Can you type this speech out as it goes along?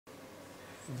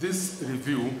This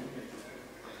review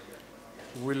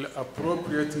will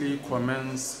appropriately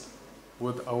commence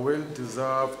with a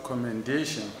well-deserved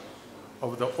commendation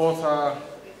of the author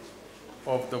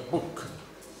of the book,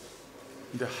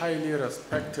 the highly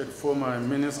respected former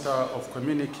Minister of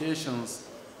Communications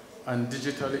and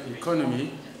Digital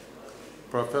Economy,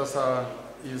 Professor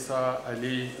Isa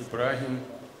Ali Ibrahim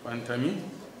Pantami,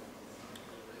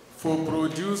 for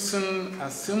producing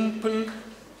a simple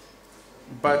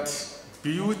but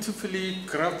beautifully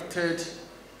crafted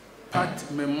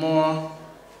part memoir,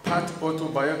 part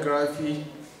autobiography,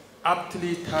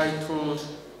 aptly titled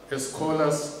A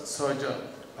Scholar's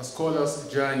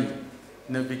Journey,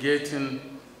 Navigating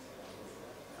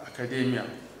Academia,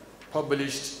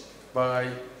 published by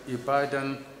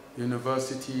Ibadan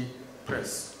University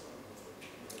Press.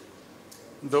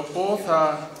 The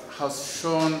author has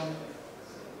shown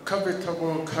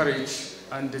covetable courage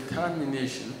and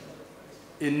determination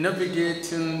in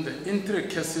navigating the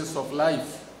intricacies of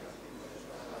life,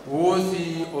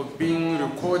 worthy of being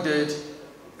recorded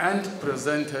and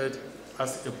presented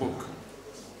as a book.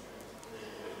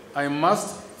 I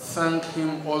must thank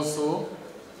him also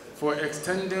for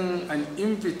extending an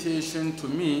invitation to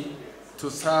me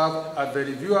to serve as the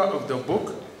reviewer of the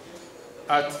book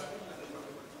at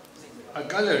a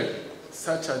gallery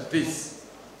such as this,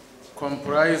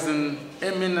 comprising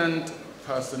eminent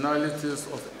personalities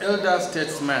of elder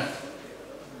statesmen,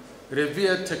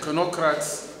 revered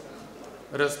technocrats,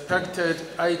 respected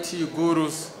IT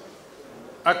gurus,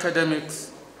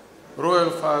 academics,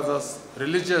 royal fathers,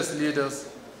 religious leaders,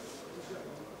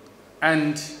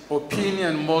 and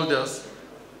opinion molders,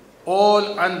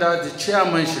 all under the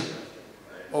chairmanship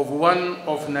of one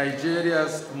of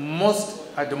Nigeria's most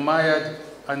admired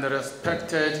and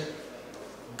respected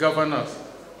governors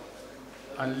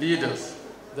and leaders,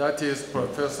 that is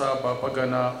Professor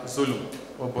Babagana Zulu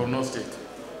of Borno State.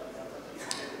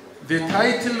 The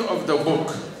title of the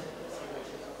book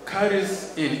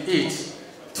carries in it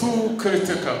two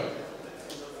critical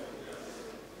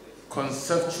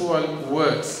conceptual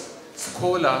words: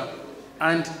 scholar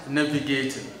and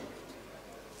navigating.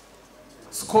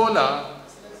 Scholar,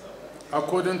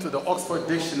 according to the Oxford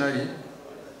Dictionary,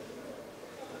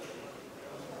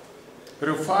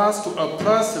 refers to a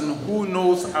person who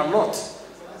knows a lot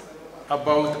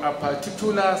about a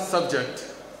particular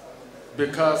subject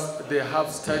because they have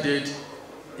studied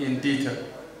in detail.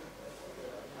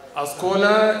 A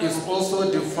scholar is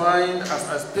also defined as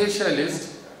a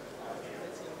specialist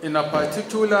in a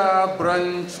particular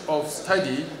branch of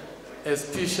study,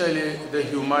 especially the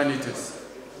humanities.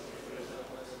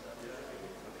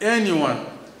 Anyone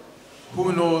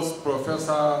who knows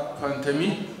Professor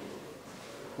Pantami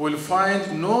will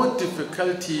find no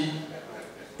difficulty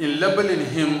in labeling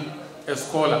him a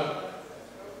scholar.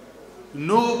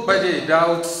 Nobody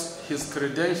doubts his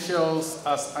credentials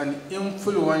as an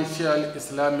influential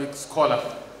Islamic scholar.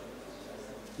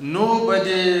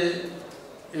 Nobody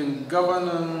in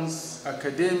governance,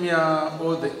 academia,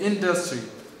 or the industry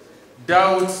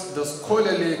doubts the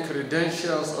scholarly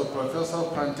credentials of Professor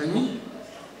Pantami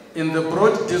in the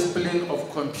broad discipline of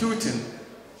computing,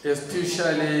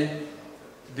 especially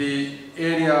the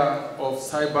area of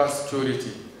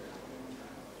cybersecurity.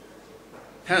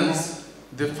 Hence,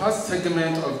 the first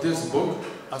segment of this book,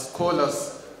 A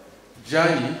Scholar's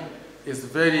Journey, is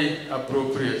very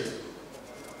appropriate.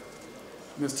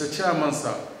 Mr. Chairman,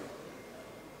 sir,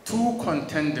 two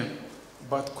contending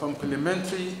but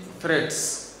complementary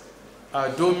threads are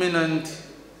dominant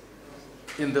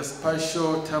in the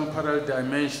spatio-temporal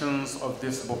dimensions of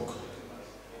this book.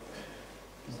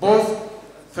 Both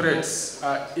threads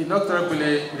are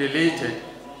inexorably related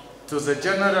to the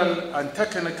general and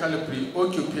technical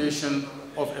preoccupation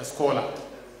of a scholar.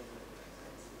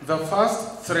 The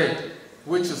first thread,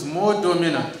 which is more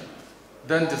dominant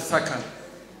than the second,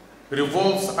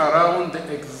 revolves around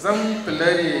the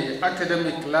exemplary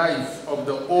academic life of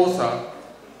the author,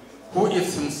 who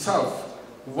is himself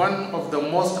one of the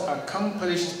most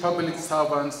accomplished public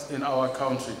servants in our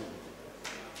country.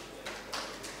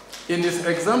 In his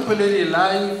exemplary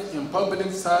life in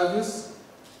public service,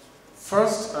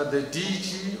 first as the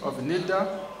DG of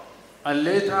NIDA, and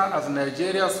later as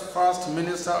Nigeria's first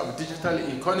Minister of Digital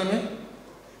Economy,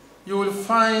 you will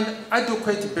find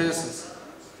adequate basis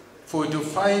for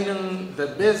defining the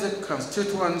basic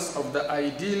constituents of the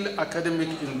ideal academic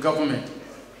in government,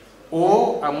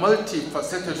 or a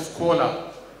multifaceted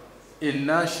scholar in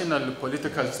national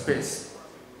political space.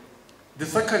 The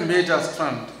second major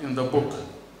strand in the book,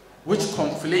 which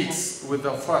conflicts with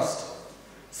the first,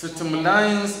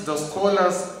 streamlines the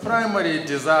scholar's primary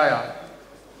desire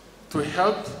to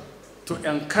help, to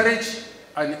encourage,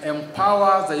 and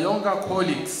empower the younger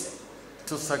colleagues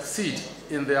to succeed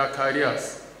in their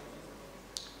careers.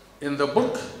 In the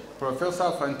book,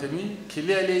 Professor Fantemi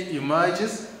clearly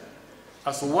emerges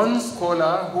as one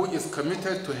scholar who is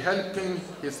committed to helping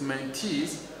his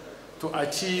mentees to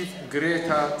achieve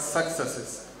greater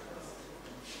successes.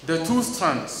 The two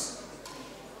strands,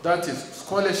 that is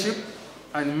scholarship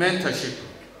and mentorship,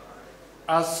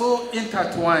 are so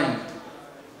intertwined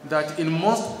that in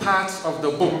most parts of the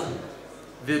book,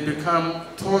 they become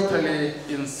totally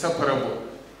inseparable.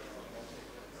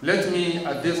 Let me,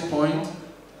 at this point,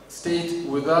 state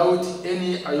without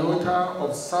any iota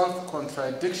of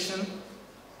self-contradiction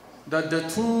that the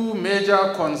two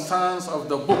major concerns of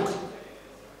the book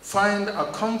find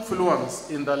a confluence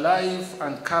in the life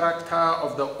and character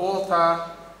of the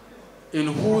author in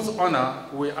whose honor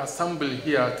we assemble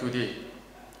here today.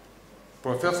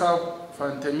 Professor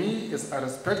Fantemi is a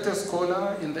respected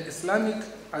scholar in the Islamic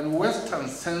and Western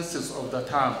senses of the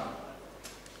term.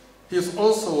 He is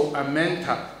also a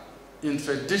mentor in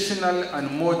traditional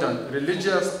and modern,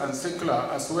 religious and secular,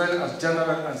 as well as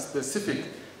general and specific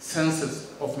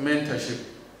senses of mentorship.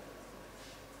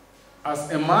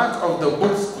 As a mark of the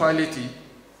book's quality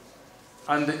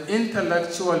and the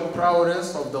intellectual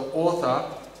prowess of the author,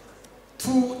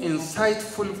 two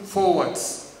insightful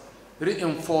forwards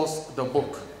reinforce the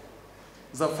book.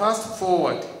 The first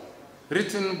forward,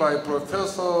 written by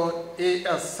Professor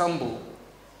A.S. Sambo,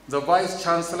 the Vice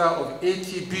Chancellor of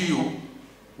ATBU,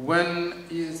 when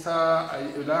Isa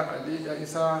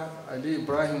Ali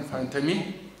Ibrahim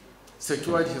Fantemi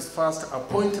secured his first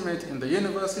appointment in the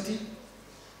university,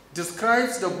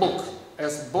 describes the book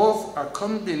as both a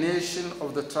combination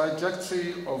of the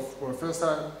trajectory of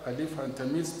Professor Ali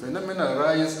Fantemi's phenomenal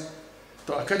rise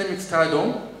to academic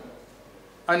stardom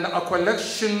and a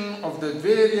collection of the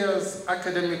various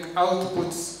academic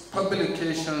outputs,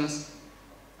 publications,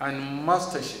 and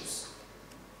masterships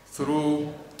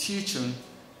through teaching,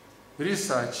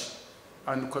 research,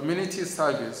 and community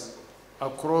service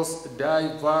across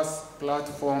diverse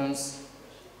platforms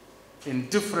in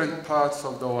different parts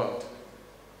of the world.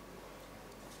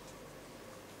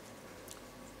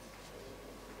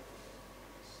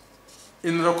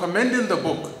 In recommending the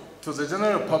book to the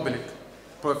general public,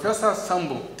 Professor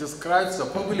Sambo describes the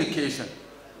publication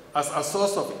as a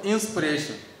source of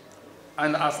inspiration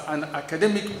and as an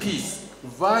academic piece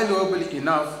valuable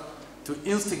enough to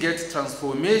instigate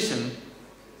transformation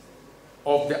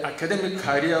of the academic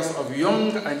careers of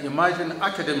young and emerging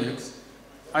academics,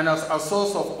 and as a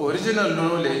source of original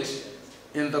knowledge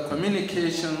in the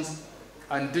communications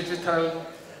and digital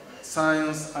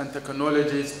science and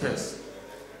technology space.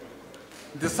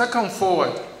 The second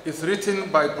foreword is written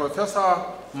by Professor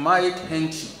Mike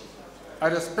Henchy, a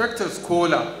respected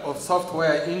scholar of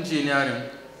software engineering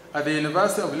at the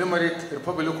University of Limerick,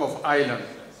 Republic of Ireland.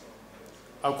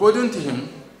 According to him,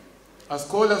 A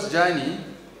Scholar's Journey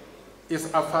is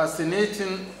a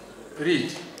fascinating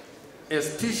read,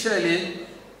 especially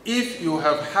if you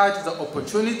have had the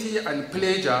opportunity and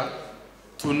pleasure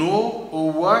to know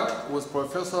or work with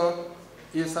Professor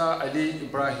Isa Ali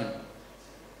Ibrahim.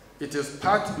 It is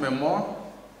part memoir,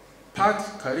 part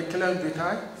curriculum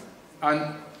vitae,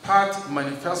 and part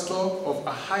manifesto of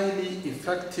a highly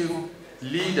effective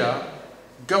leader,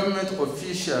 government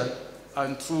official,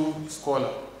 and true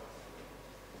scholar.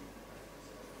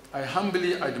 I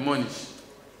humbly admonish,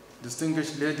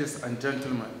 distinguished ladies and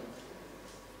gentlemen,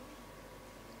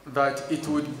 that it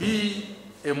would be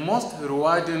a most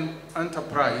rewarding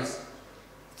enterprise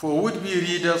for would-be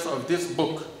readers of this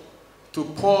book to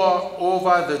pore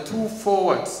over the two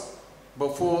forwards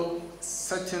before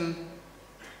settling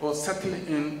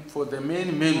in for the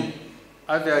main menu,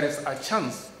 as there is a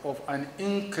chance of an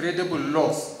incredible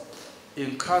loss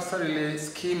in cursorily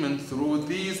skimming through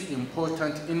these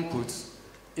important inputs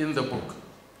in the book.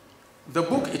 The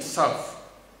book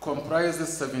itself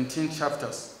comprises 17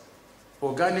 chapters,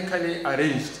 organically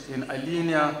arranged in a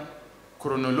linear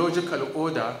chronological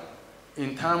order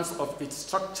in terms of its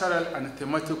structural and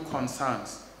thematic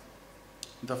concerns.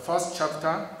 The first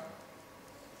chapter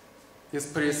is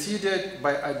preceded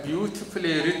by a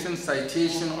beautifully written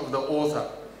citation of the author,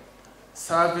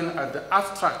 serving as the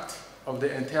abstract of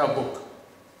the entire book.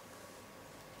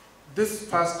 This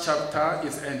first chapter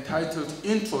is entitled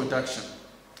Introduction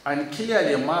and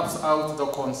clearly maps out the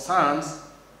concerns,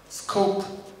 scope,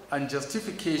 and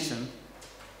justification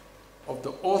of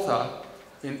the author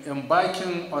in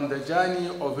embarking on the journey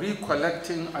of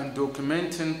recollecting and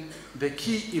documenting the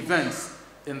key events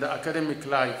in the academic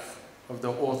life of the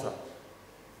author.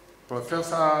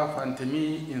 Professor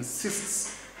Fantemi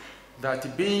insists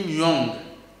that being young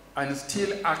and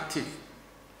still active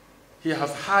he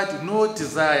has had no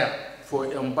desire for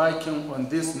embarking on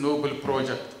this noble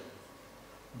project,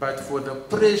 but for the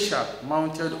pressure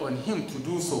mounted on him to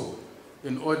do so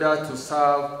in order to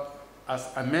serve as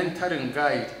a mentoring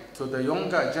guide to the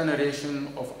younger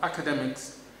generation of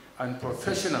academics and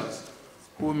professionals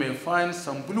who may find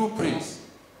some blueprints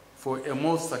for a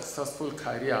more successful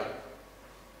career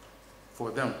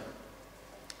for them.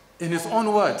 In his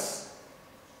own words,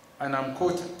 and I'm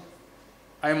quoting,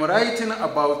 "I'm writing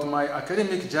about my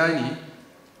academic journey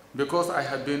because I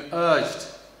have been urged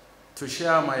to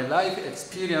share my life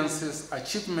experiences,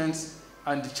 achievements,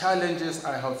 and challenges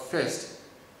I have faced,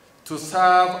 to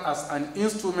serve as an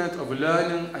instrument of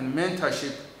learning and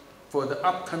mentorship for the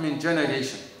upcoming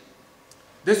generation.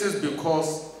 This is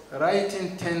because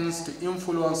writing tends to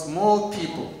influence more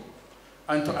people,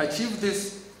 and to achieve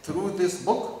this through this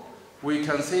book, we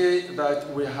can say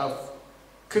that we have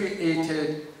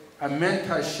created a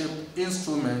mentorship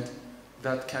instrument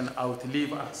that can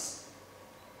outlive us."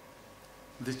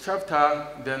 The chapter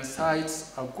then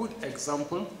cites a good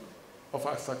example of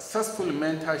a successful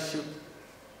mentorship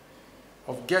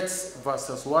of Gates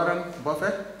versus Warren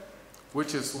Buffett,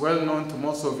 which is well known to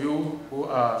most of you who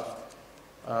are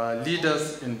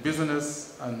leaders in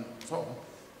business and so on.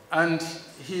 And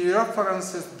he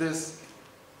references this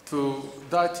to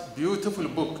that beautiful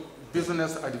book,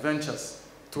 Business Adventures,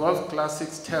 12 Classic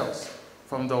Tales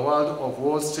from the World of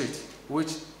Wall Street,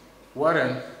 which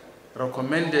Warren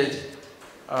recommended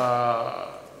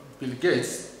Bill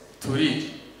Gates to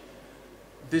read.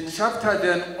 The chapter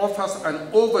then offers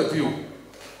an overview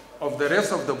of the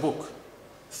rest of the book,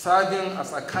 serving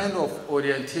as a kind of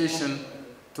orientation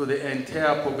to the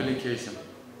entire publication.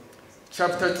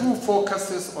 Chapter 2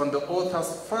 focuses on the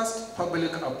author's first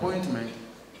public appointment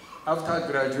after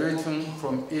graduating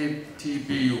from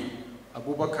ATBU,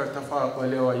 Abubakar Tafawa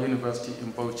Balewa University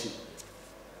in Bauchi.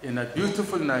 In a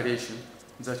beautiful narration,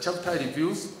 the chapter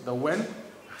reviews the when,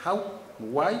 how,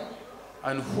 why,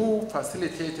 and who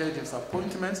facilitated his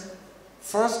appointments,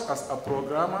 first as a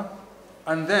programmer,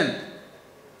 and then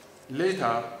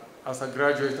later as a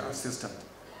graduate assistant.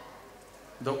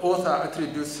 The author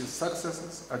attributes his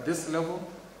successes at this level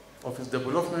of his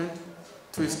development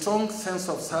to his strong sense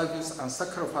of service and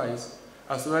sacrifice,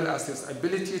 as well as his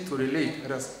ability to relate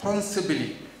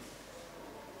responsibly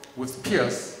with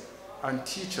peers and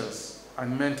teachers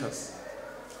and mentors.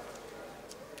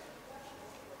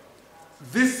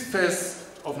 This phase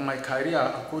of my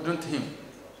career, according to him,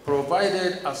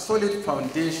 provided a solid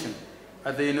foundation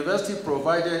at the university,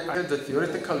 provided the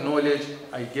theoretical knowledge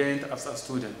I gained as a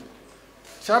student.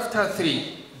 Chapter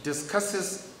 3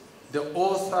 discusses the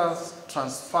author's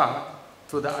transfer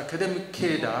to the academic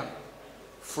cadre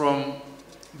from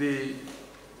the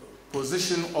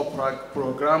position of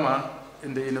programmer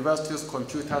in the university's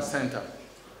computer center.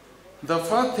 The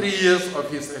first 3 years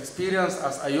of his experience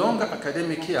as a young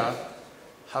academic here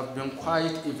have been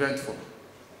quite eventful.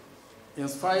 In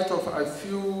spite of a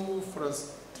few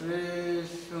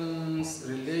frustrations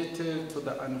related to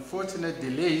the unfortunate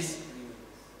delays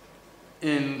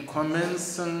in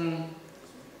commencing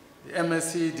the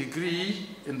MSc degree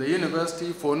in the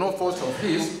university for no fault of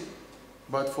his,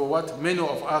 but for what many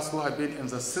of us who have been in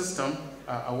the system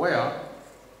are aware,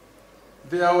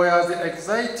 there were the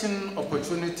exciting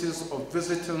opportunities of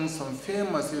visiting some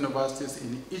famous universities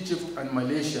in Egypt and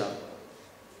Malaysia,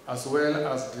 as well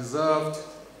as deserved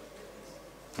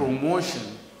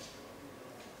promotion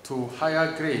to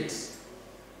higher grades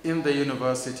in the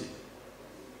university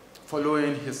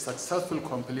following his successful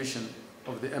completion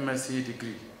of the MSc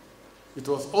degree. It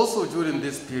was also during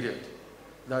this period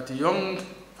that young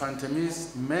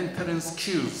Pantami's mentoring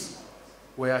skills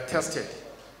were tested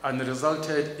and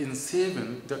resulted in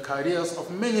saving the careers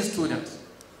of many students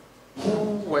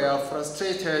who were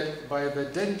frustrated by the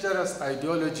dangerous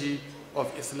ideology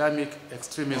of Islamic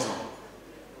extremism.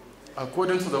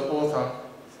 According to the author,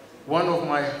 one of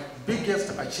my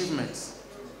biggest achievements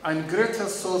and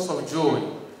greatest source of joy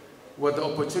was the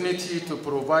opportunity to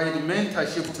provide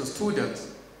mentorship to students,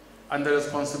 and the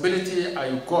responsibility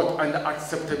I got and the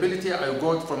acceptability I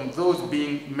got from those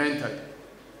being mentored.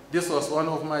 This was one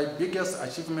of my biggest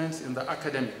achievements in the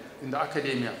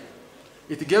academia.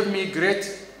 It gave me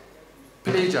great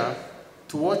pleasure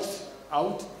to watch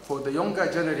out for the younger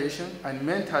generation and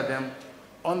mentor them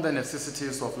on the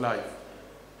necessities of life.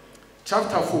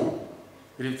 Chapter 4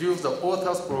 reviews the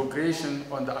author's progression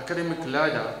on the academic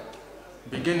ladder,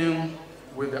 beginning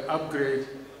with the upgrade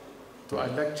to a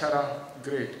lecturer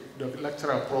grade, the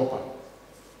lecturer proper.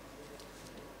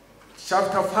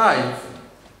 Chapter 5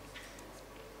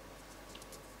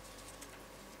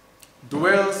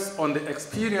 dwells on the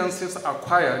experiences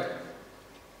acquired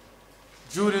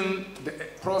during the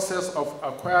process of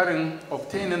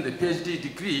obtaining the PhD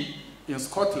degree in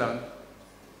Scotland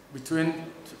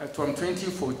from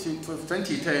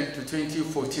 2010 to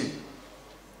 2014.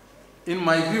 In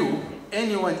my view,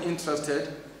 anyone interested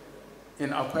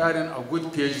in acquiring a good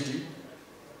PhD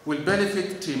will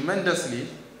benefit tremendously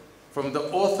from the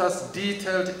author's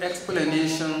detailed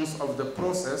explanations of the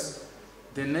process,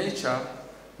 the nature,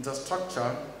 the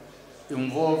structure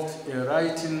involved in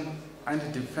writing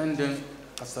and defending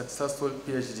a successful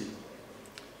PhD.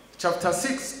 Chapter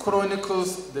 6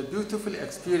 chronicles the beautiful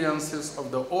experiences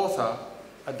of the author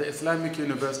at the Islamic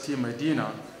University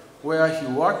Medina, where he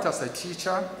worked as a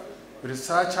teacher,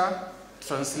 researcher,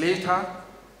 translator,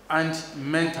 and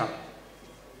mentor.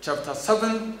 Chapter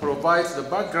 7 provides the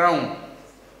background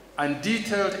and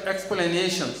detailed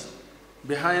explanations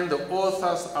behind the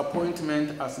author's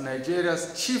appointment as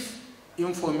Nigeria's Chief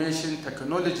Information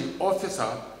Technology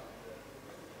Officer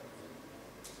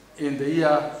in the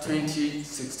year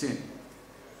 2016.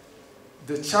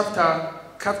 The chapter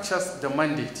captures the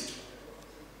mandate,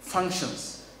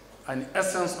 functions, and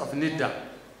essence of NIDA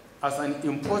as an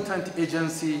important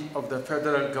agency of the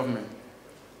federal government.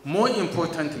 More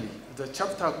importantly, the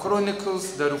chapter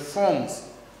chronicles the reforms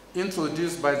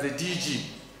introduced by the DG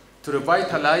to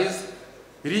revitalize,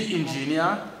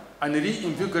 re-engineer, and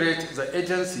reinvigorate the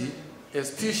agency,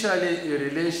 especially in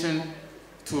relation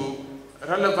to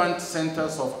relevant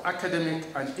centers of academic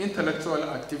and intellectual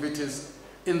activities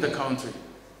in the country.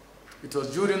 It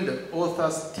was during the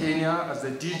author's tenure as the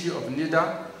DG of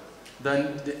NIDA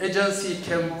that the agency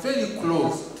came very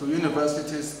close to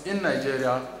universities in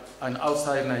Nigeria and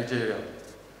outside Nigeria.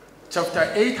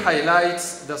 Chapter 8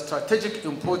 highlights the strategic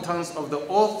importance of the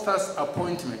author's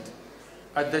appointment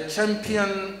as the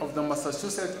champion of the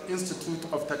Massachusetts Institute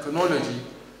of Technology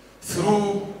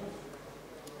through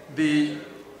the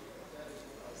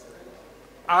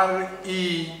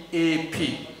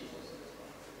REAP.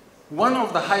 One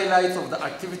of the highlights of the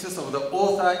activities of the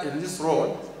author in this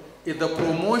role is the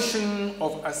promotion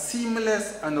of a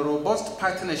seamless and robust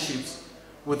partnerships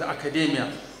with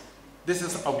academia. This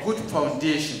is a good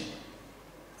foundation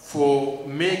for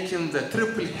making the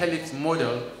triple helix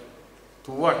model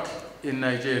to work in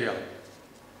Nigeria.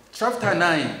 Chapter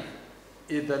 9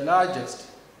 is the largest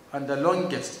and the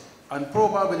longest and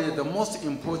probably the most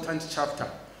important chapter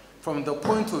from the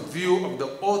point of view of the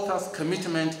author's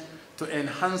commitment to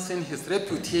enhancing his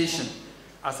reputation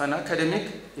as an academic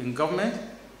in government,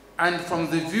 and from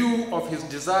the view of his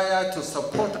desire to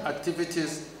support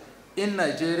activities in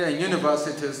Nigerian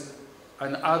universities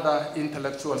and other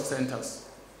intellectual centers.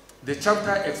 The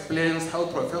chapter explains how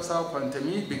Professor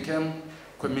Kwantemi became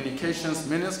Communications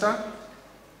Minister,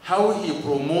 how he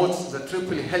promotes the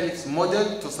triple helix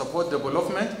model to support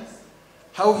development,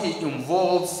 how he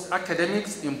involves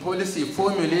academics in policy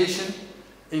formulation,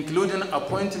 including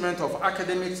appointment of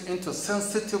academics into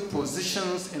sensitive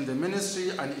positions in the ministry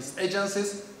and its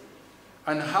agencies,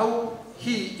 and how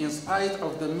he, in spite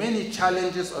of the many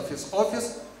challenges of his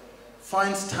office,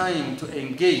 finds time to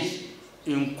engage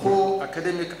in core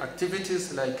academic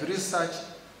activities like research,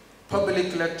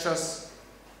 public lectures,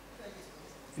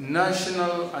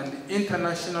 national and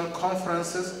international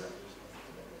conferences,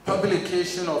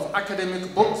 publication of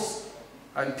academic books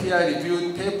and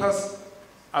peer-reviewed papers,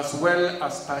 as well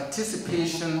as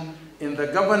participation in the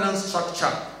governance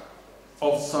structure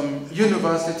of some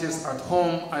universities at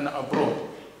home and abroad,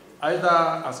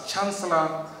 either as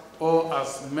chancellor or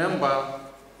as member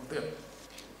of them.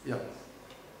 Yeah.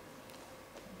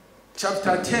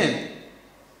 Chapter 10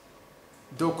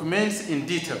 documents in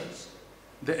details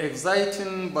the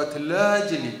exciting but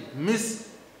largely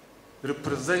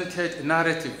misrepresented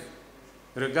narrative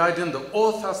regarding the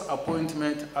author's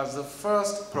appointment as the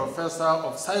first professor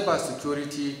of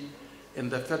cybersecurity in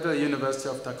the Federal University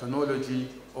of Technology,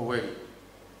 Owerri.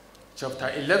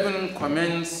 Chapter 11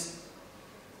 comments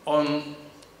on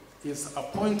his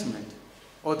appointment,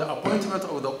 or the appointment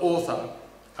of the author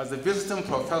as a visiting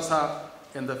professor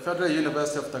in the Federal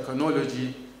University of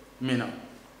Technology, Minna.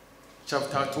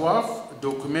 Chapter 12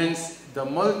 documents the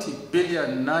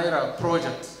multi-billion naira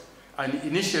projects and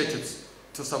initiatives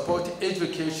to support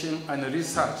education and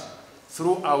research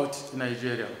throughout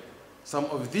Nigeria. Some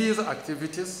of these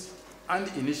activities and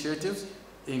initiatives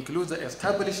include the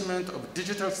establishment of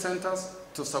digital centers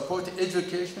to support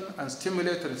education and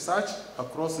stimulate research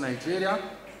across Nigeria,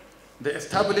 the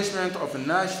establishment of a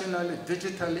National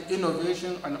Digital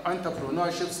Innovation and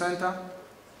Entrepreneurship Center,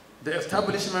 the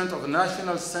establishment of a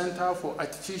National Center for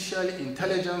Artificial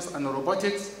Intelligence and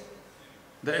Robotics,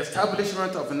 the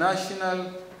establishment of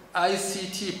National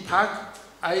ICT Park,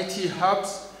 IT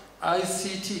hubs,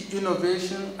 ICT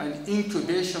innovation and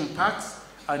incubation parks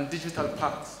and digital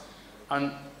parks,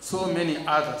 and so many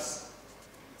others.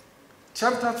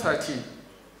 Chapter 13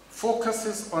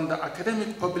 focuses on the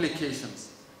academic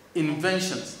publications,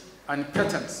 inventions, and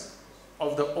patents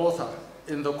of the author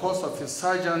in the course of his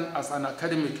sojourn as an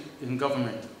academic in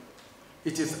government.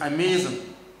 It is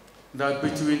amazing that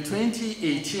between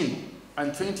 2018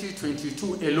 and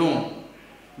 2022 alone,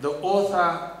 the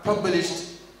author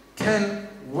published 10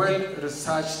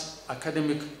 well-researched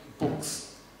academic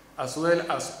books, as well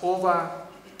as over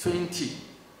 20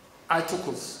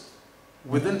 articles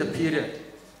within the period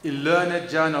in learned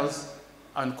journals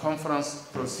and conference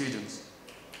proceedings.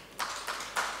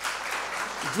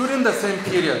 During the same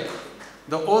period,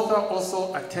 the author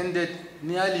also attended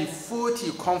nearly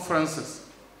 40 conferences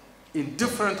in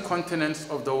different continents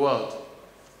of the world.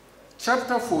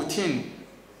 Chapter 14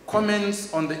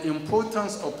 comments on the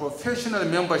importance of professional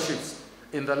memberships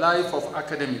in the life of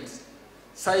academics,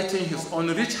 citing his own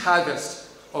rich harvest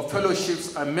of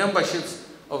fellowships and memberships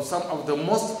of some of the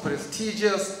most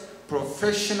prestigious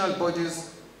professional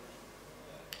bodies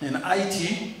in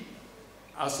IT,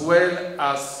 as well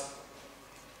as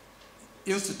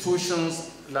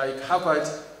institutions like Harvard,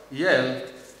 Yale,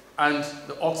 and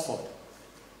the Oxford.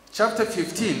 Chapter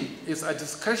 15 is a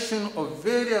discussion of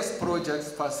various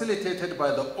projects facilitated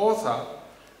by the author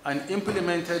and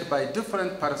implemented by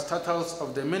different parastatals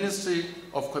of the Ministry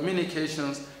of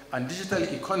Communications and Digital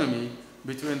Economy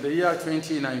between the year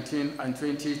 2019 and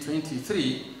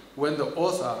 2023, when the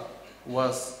author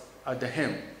was at the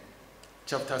helm.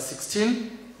 Chapter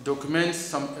 16 documents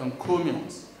some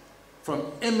encomiums from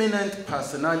eminent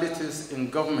personalities in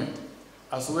government,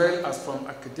 as well as from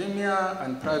academia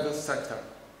and private sector,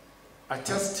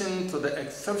 attesting to the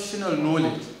exceptional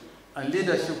knowledge and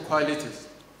leadership qualities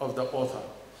of the author.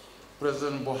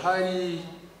 President Buhari,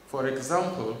 for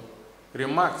example,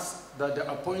 remarks that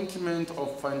the appointment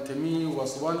of Fantemi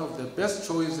was one of the best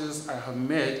choices I have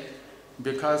made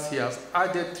because he has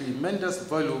added tremendous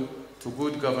value to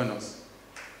good governance.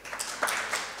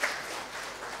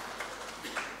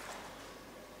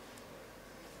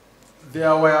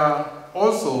 There were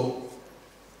also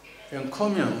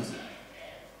encomiums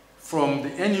from the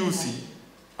NUC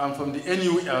and from the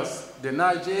NUS, the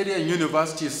Nigerian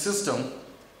university system,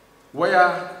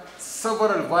 where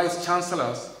several vice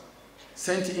chancellors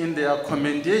sent in their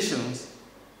commendations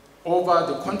over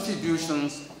the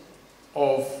contributions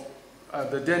of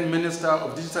the then Minister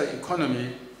of Digital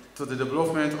Economy to the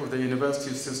development of the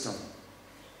university system.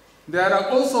 There are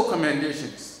also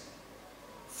commendations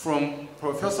from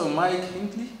Professor Mike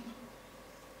Hinckley,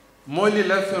 Molly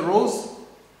Leffin-Rose,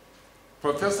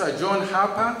 Professor John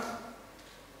Harper,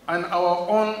 and our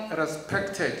own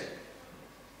respected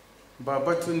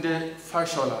Babatunde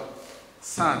Fashola,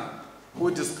 son,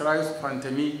 who describes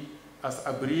Fantemi as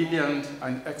a brilliant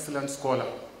and excellent scholar.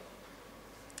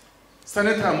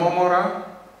 Senator Momora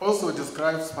also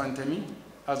describes Fantemi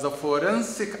as a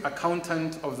forensic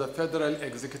accountant of the Federal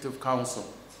Executive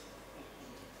Council.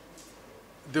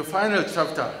 The final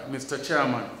chapter, Mr.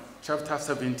 Chairman, chapter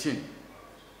 17,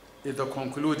 is the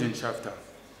concluding chapter.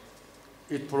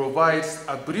 It provides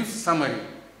a brief summary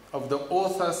of the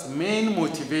author's main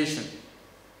motivation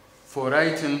for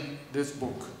writing this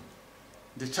book.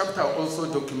 The chapter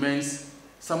also documents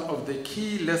some of the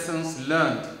key lessons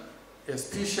learned,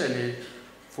 especially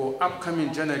for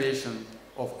upcoming generation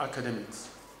of academics.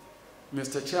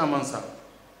 Mr. Chairman, sir,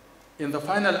 in the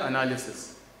final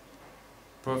analysis,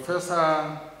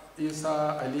 Professor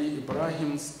Isa Ali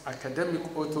Ibrahim's academic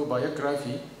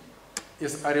autobiography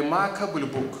is a remarkable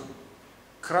book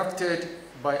crafted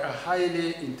by a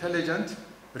highly intelligent,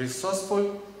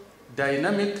 resourceful,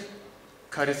 dynamic,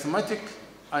 charismatic,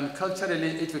 and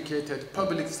culturally educated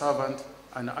public servant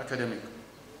and academic.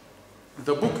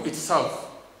 The book itself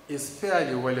is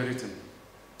fairly well written,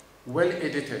 well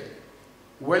edited,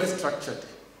 well structured,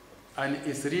 and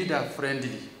is reader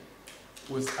friendly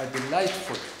with a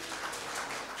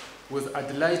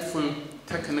delightful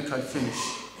technical finish.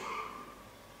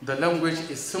 The language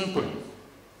is simple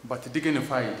but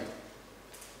dignified,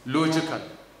 logical,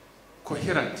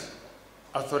 coherent,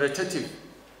 authoritative,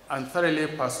 and thoroughly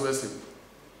persuasive.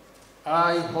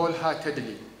 I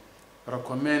wholeheartedly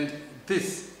recommend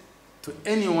this to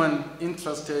anyone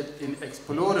interested in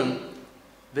exploring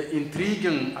the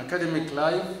intriguing academic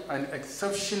life and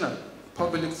exceptional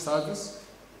public service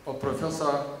of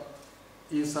Professor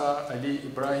Isa Ali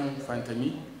Ibrahim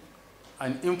Fantemi,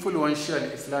 an influential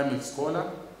Islamic scholar,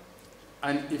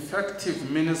 an effective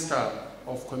minister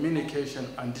of communication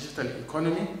and digital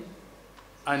economy,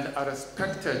 and a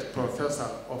respected professor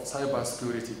of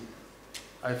cybersecurity.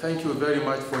 I thank you very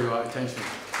much for your attention.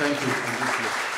 Thank you.